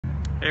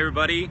Hey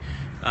everybody,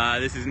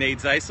 this is Nate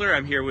Zeisler.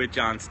 I'm here with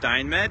John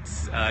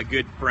Steinmetz, a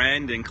good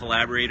friend and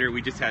collaborator.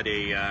 We just had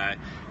a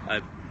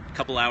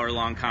couple hour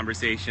long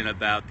conversation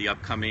about the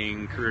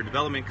upcoming career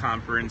development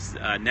conference,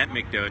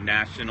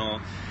 NetMCDO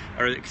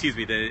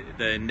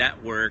the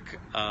network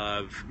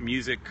of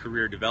music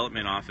career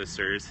development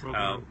officers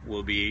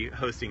will be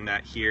hosting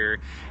that here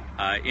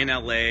in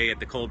LA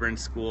at the Colburn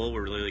School.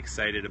 We're really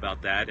excited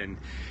about that, and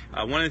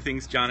one of the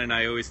things John and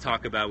I always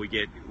talk about, we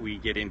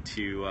get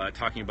into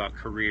talking about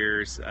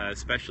careers,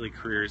 especially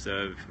careers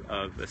of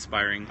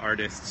aspiring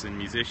artists and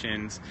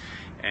musicians,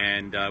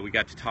 and we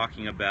got to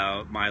talking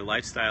about My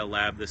Lifestyle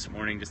Lab this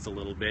morning just a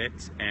little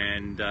bit,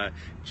 and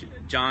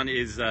John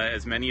is,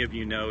 as many of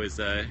you know, is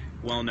a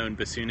well-known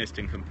bassoonist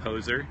and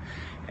composer.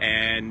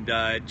 And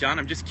John,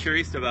 I'm just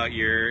curious about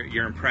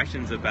your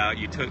impressions about,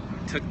 you took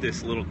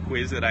this little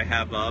quiz that I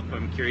have up.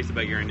 I'm curious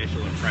about your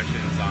initial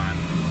impressions on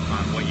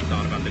what you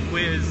thought about the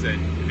quiz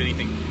and if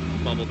anything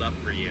bubbled up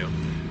for you.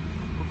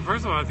 Well,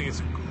 first of all, I think it's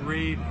a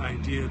great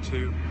idea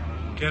to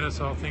get us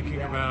all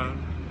thinking about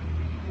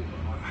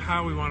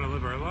how we want to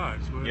live our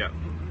lives.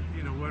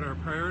 What our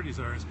priorities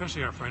are,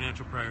 especially our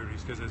financial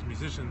priorities, because as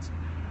musicians,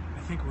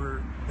 I think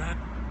that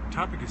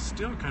topic is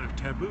still kind of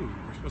taboo.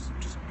 We're supposed to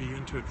just be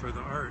into it for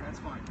the art.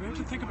 We have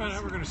to think about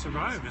how we're going to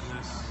survive in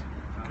this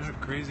kind of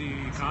crazy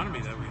economy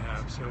that we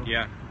have. So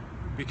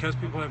because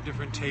people have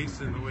different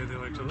tastes in the way they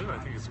like to live, I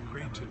think it's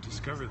great to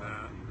discover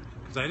that.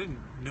 Because I didn't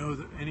know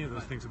any of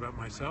those things about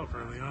myself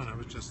early on. I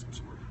was just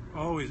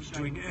always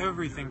doing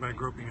everything by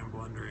groping and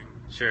blundering.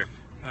 Sure.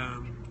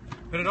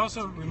 But it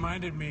also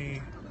reminded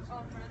me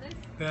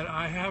that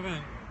I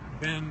haven't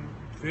been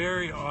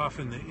very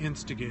often the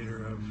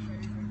instigator of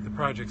the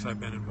projects I've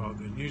been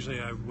involved in.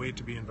 Usually I wait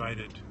to be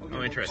invited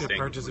to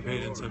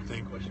participate in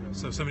something.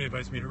 So if somebody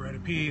invites me to write a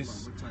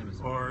piece,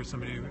 or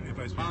somebody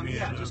invites me to be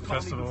in a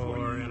festival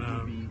or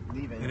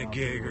in a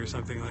gig or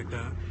something like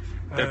that.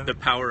 The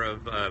power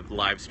of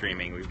live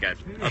streaming. We've got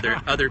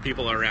other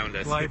people around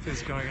us. Life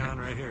is going on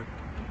right here.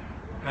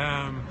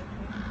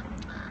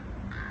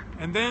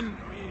 And then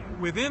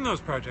within those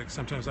projects,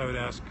 sometimes I would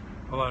ask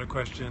a lot of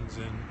questions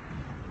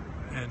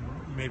and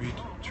maybe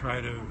try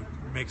to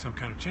make some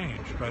kind of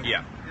change. But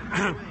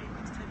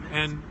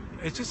and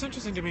it's just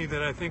interesting to me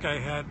that I think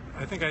I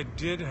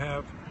did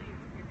have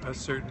a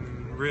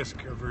certain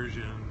risk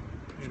aversion,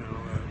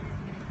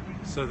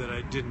 so that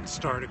I didn't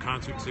start a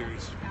concert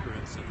series, for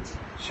instance.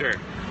 Sure.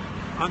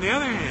 On the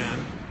other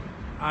hand,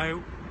 I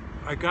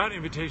got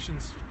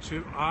invitations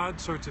to odd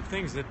sorts of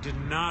things that did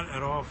not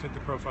at all fit the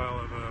profile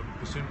of a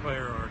bassoon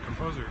player or a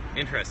composer.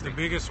 Interesting. The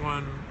biggest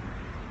one,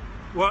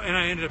 and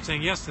I ended up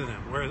saying yes to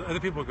them, whereas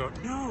other people would go,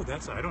 no,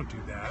 I don't do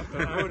that.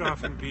 But I would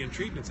often be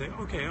intrigued and say,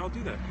 okay, I'll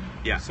do that.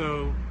 Yeah.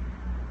 So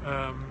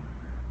I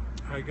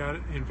got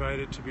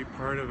invited to be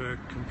part of a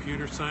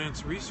computer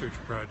science research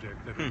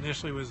project that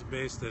initially was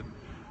based at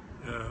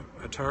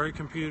Atari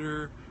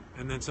Computer,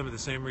 and then some of the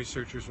same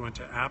researchers went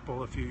to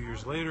Apple a few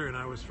years later, and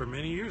I was for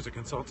many years a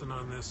consultant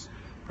on this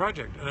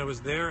project. And I was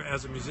there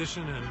as a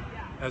musician and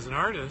as an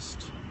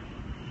artist,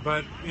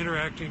 but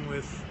interacting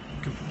with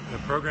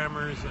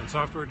programmers and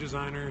software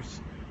designers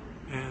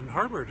and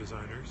hardware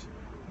designers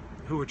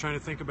who were trying to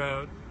think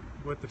about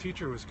what the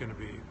future was going to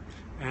be.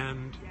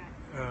 And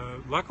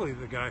luckily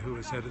the guy who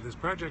was head of this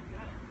project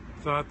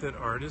thought that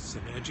artists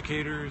and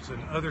educators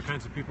and other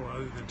kinds of people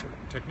other than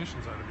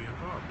technicians ought to be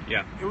involved.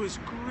 Yeah. It was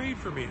great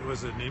for me. It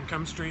was an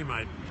income stream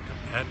I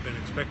hadn't been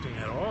expecting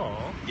at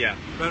all. Yeah.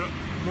 But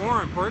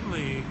more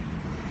importantly,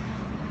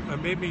 it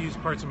made me use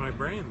parts of my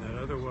brain that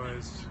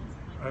otherwise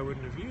I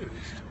wouldn't have used.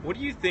 What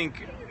do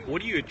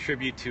you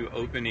attribute to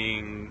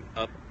opening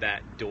up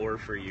that door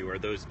for you, or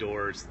those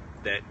doors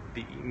that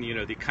the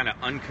kind of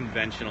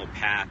unconventional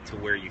path to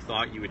where you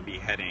thought you would be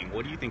heading?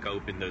 What do you think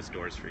opened those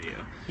doors for you?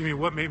 You mean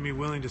what made me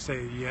willing to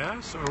say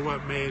yes, or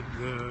what made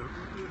the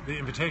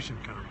invitation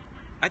come?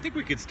 I think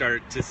we could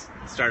start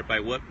by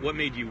what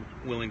made you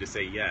willing to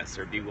say yes,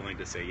 or be willing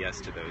to say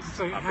yes to those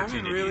opportunities. I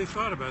haven't really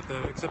thought about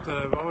that, except that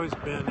I've always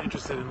been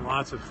interested in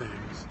lots of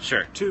things.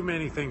 Sure. Too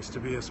many things to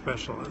be a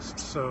specialist.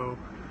 So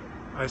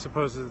I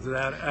suppose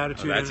that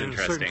attitude and a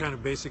certain kind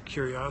of basic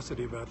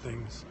curiosity about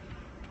things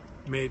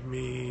made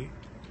me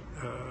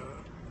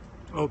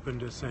open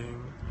to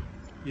saying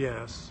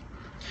yes.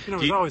 It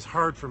was always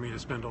hard for me to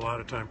spend a lot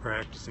of time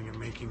practicing and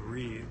making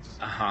reeds.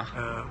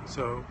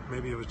 So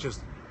maybe it was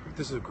just,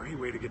 this is a great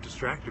way to get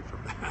distracted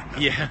from that.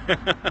 Yeah.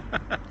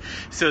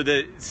 So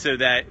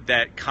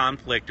that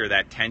conflict or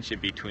that tension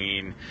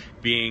between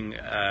being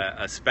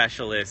a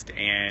specialist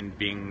and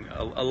being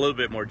a little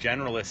bit more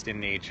generalist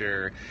in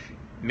nature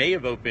may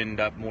have opened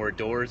up more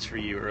doors for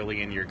you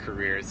early in your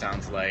career, it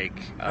sounds like.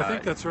 I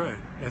think that's right.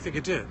 I think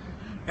it did.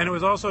 And it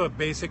was also a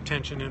basic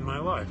tension in my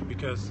life,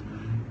 because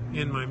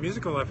in my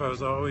musical life I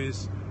was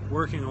always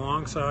working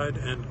alongside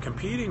and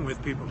competing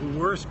with people who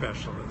were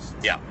specialists.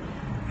 Yeah.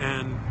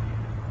 And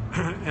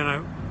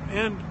I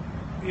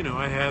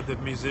had the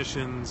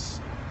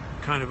musician's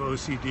kind of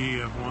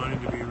OCD of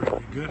wanting to be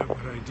really good at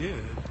what I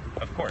did.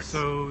 Of course.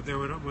 So there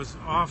was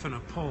often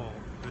a pull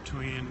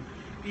between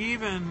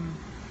even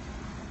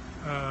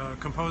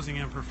composing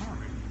and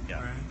performing.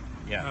 Yeah. Right?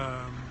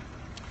 Yeah.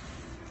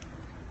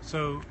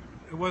 So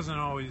it wasn't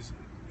always.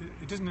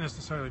 It didn't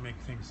necessarily make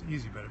things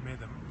easy, but it made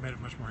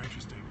it much more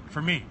interesting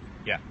for me.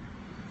 Yeah.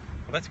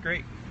 Well, that's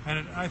great.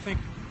 And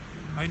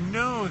I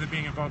know that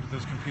being involved with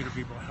those computer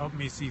people helped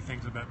me see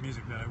things about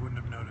music that I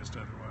wouldn't have noticed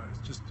otherwise.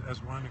 Just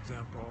as one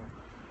example,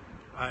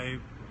 I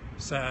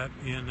sat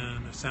in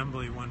an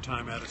assembly one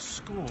time at a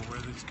school where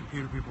these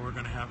computer people were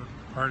going to have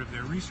a part of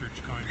their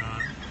research going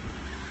on.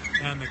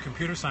 And the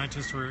computer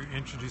scientists were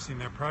introducing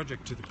their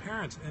project to the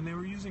parents, and they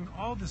were using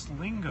all this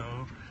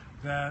lingo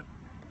that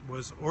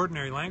was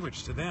ordinary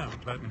language to them,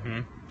 but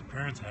the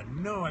parents had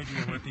no idea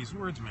what these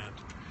words meant.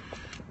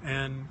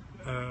 And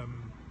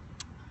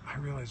I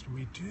realized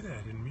we do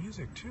that in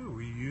music too.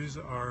 We use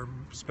our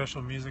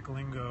special music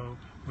lingo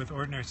with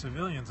ordinary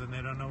civilians, and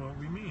they don't know what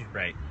we mean.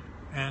 Right.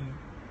 And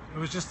it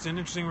was just an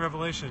interesting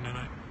revelation, and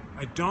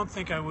I don't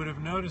think I would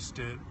have noticed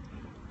it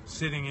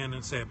sitting in,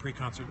 and say, a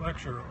pre-concert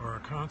lecture or a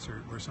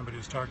concert where somebody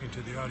was talking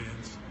to the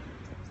audience,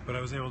 but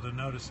I was able to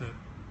notice it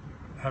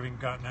having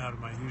gotten out of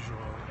my usual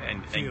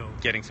field.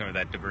 And getting some of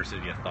that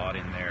diversity of thought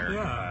in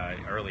there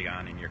early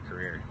on in your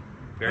career.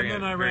 And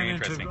then I ran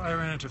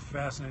into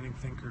fascinating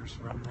thinkers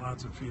from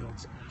lots of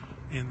fields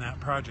in that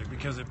project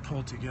because it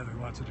pulled together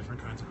lots of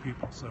different kinds of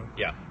people. So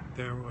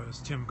there was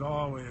Tim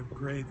Gallway, a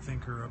great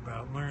thinker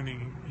about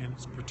learning,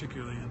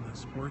 particularly in the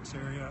sports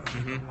area. I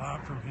learned a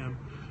lot from him.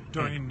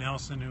 Dorian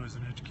Nelson, who was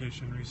an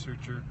education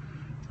researcher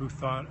who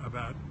thought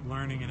about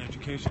learning and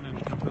education in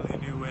completely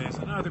new ways,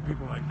 and other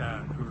people like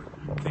that who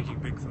are thinking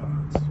big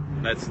thoughts.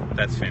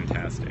 That's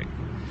fantastic.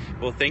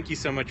 Well, thank you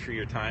so much for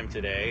your time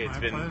today. It's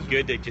been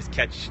good to just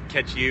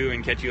catch you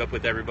and catch you up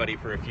with everybody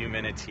for a few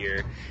minutes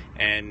here,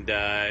 and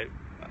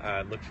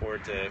look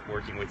forward to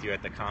working with you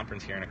at the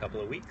conference here in a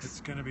couple of weeks.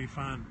 It's going to be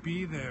fun.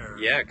 Be there.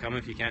 Yeah, come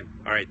if you can.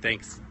 All right,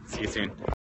 thanks. See you soon.